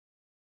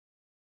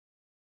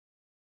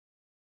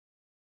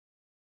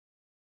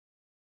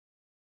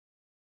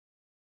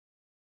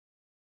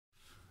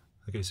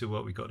Okay, so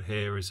what we got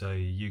here is a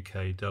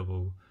UK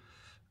double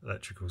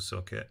electrical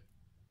socket,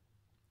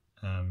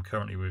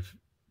 currently with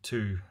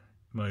two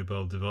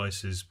mobile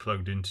devices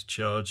plugged in to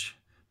charge,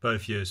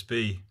 both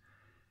USB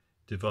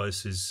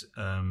devices,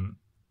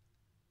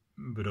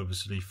 but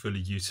obviously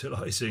fully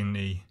utilising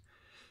the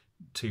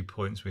 2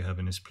 points we have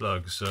in this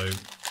plug. So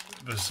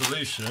the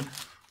solution,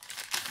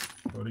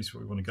 or at least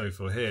what we want to go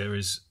for here,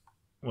 is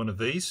one of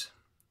these,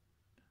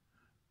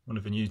 one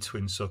of the new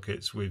twin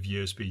sockets with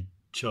USB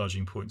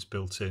charging points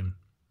built in,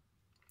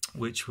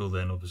 which will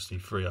then obviously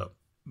free up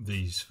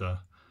these for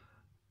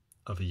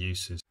other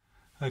uses.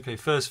 Okay,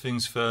 first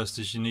things first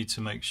is you need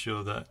to make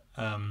sure that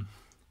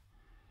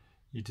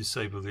you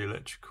disable the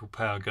electrical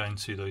power going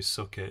to those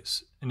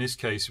sockets. In this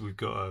case, we've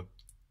got a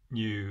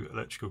new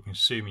electrical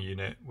consumer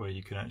unit where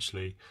you can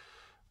actually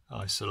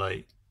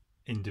isolate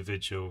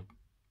individual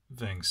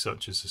things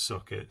such as the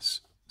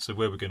sockets. So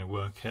where we're going to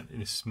work at in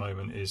this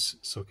moment is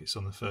sockets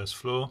on the first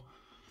floor.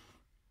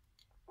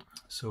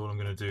 So all I'm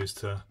going to do is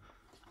to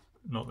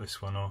knock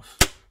this one off.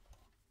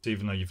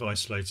 Even though you've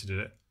isolated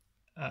it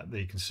at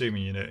the consumer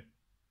unit,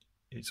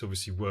 it's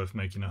obviously worth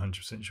making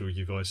 100% sure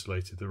you've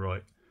isolated the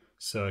right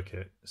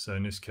circuit. So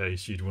in this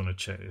case, you'd want to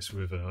check this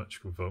with an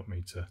electrical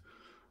voltmeter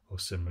or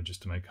similar,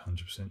 just to make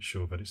 100%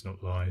 sure that it's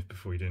not live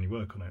before you do any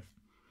work on it.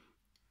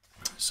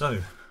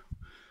 So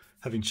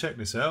having checked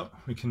this out,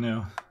 we can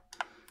now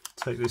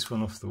take this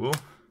one off the wall.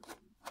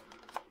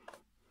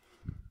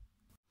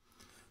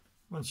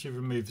 Once you've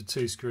removed the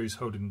two screws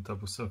holding the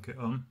double socket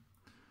on,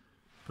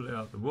 pull it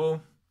out the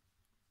wall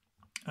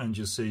and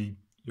you'll see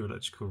your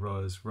electrical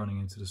wires running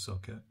into the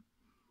socket.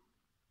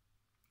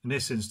 In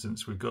this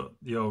instance, we've got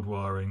the old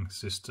wiring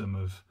system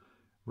of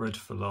red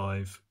for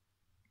live,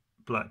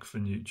 black for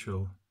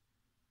neutral,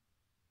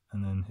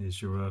 and then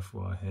here's your earth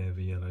wire here,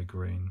 the yellow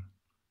green.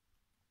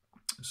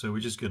 So we're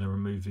just going to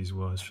remove these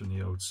wires from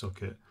the old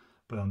socket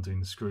by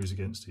undoing the screws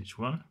against each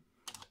one.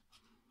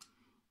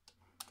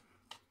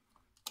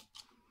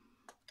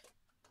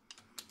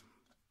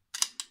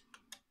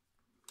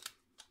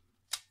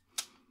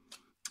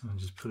 And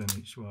just pulling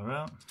each wire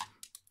out.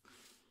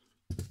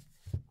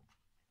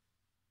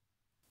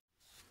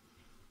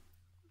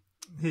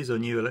 Here's our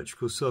new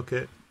electrical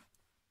socket,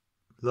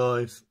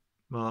 live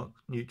marked,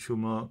 neutral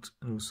marked,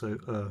 and also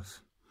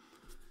earth.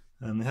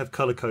 They have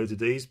colour coded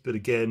these, but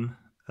again,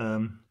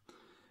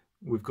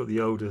 we've got the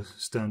older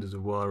standard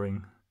of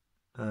wiring,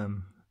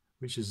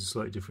 which is a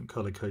slightly different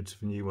colour code to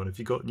the new one. If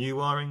you've got new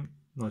wiring,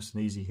 nice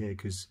and easy here,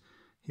 because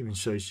it even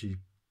shows you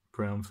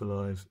brown for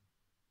live,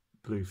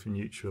 blue for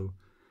neutral.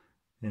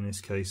 In this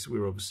case,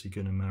 we're obviously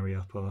going to marry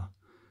up our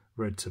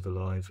red to the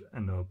live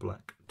and our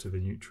black to the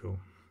neutral.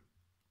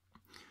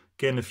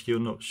 Again, if you're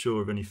not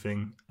sure of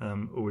anything,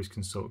 always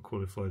consult a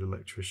qualified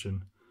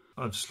electrician.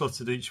 I've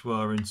slotted each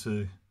wire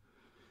into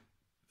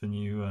the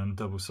new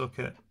double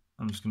socket.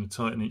 I'm just going to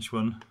tighten each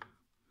one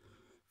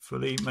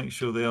fully. Make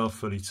sure they are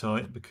fully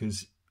tight,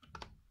 because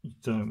you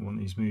don't want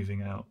these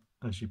moving out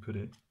as you put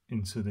it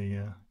into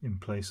the in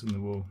place on the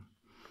wall.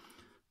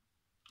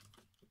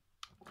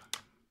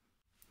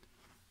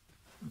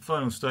 The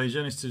final stage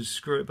then is to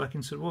screw it back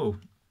into the wall.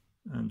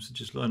 So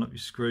just line up your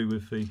screw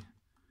with the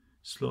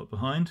slot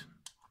behind.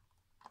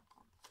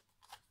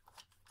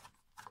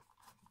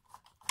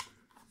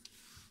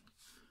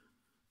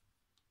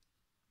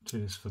 Do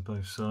this for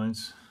both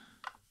sides.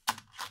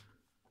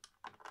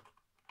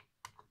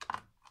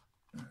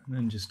 And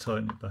then just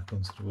tighten it back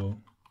onto the wall.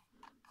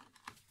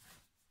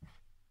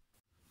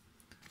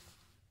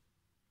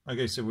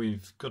 Okay, so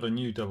we've got a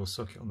new double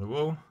socket on the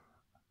wall.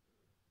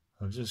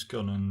 I've just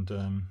gone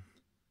and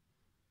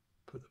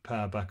put the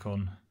power back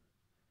on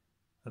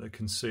at the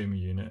consumer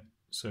unit,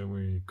 so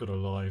we've got a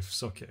live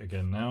socket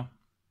again now.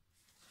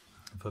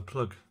 If I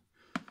plug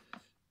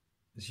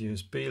this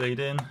USB lead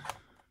in,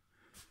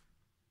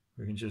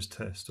 we can just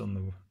test on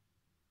the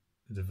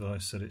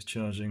device that it's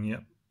charging.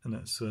 Yep, and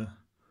that's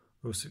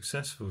all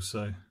successful.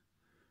 So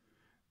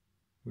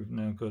we've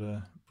now got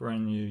a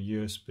brand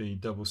new USB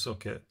double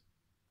socket,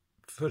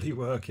 fully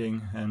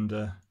working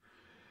and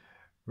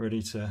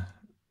ready to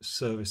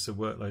service the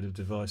workload of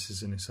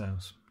devices in this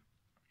house.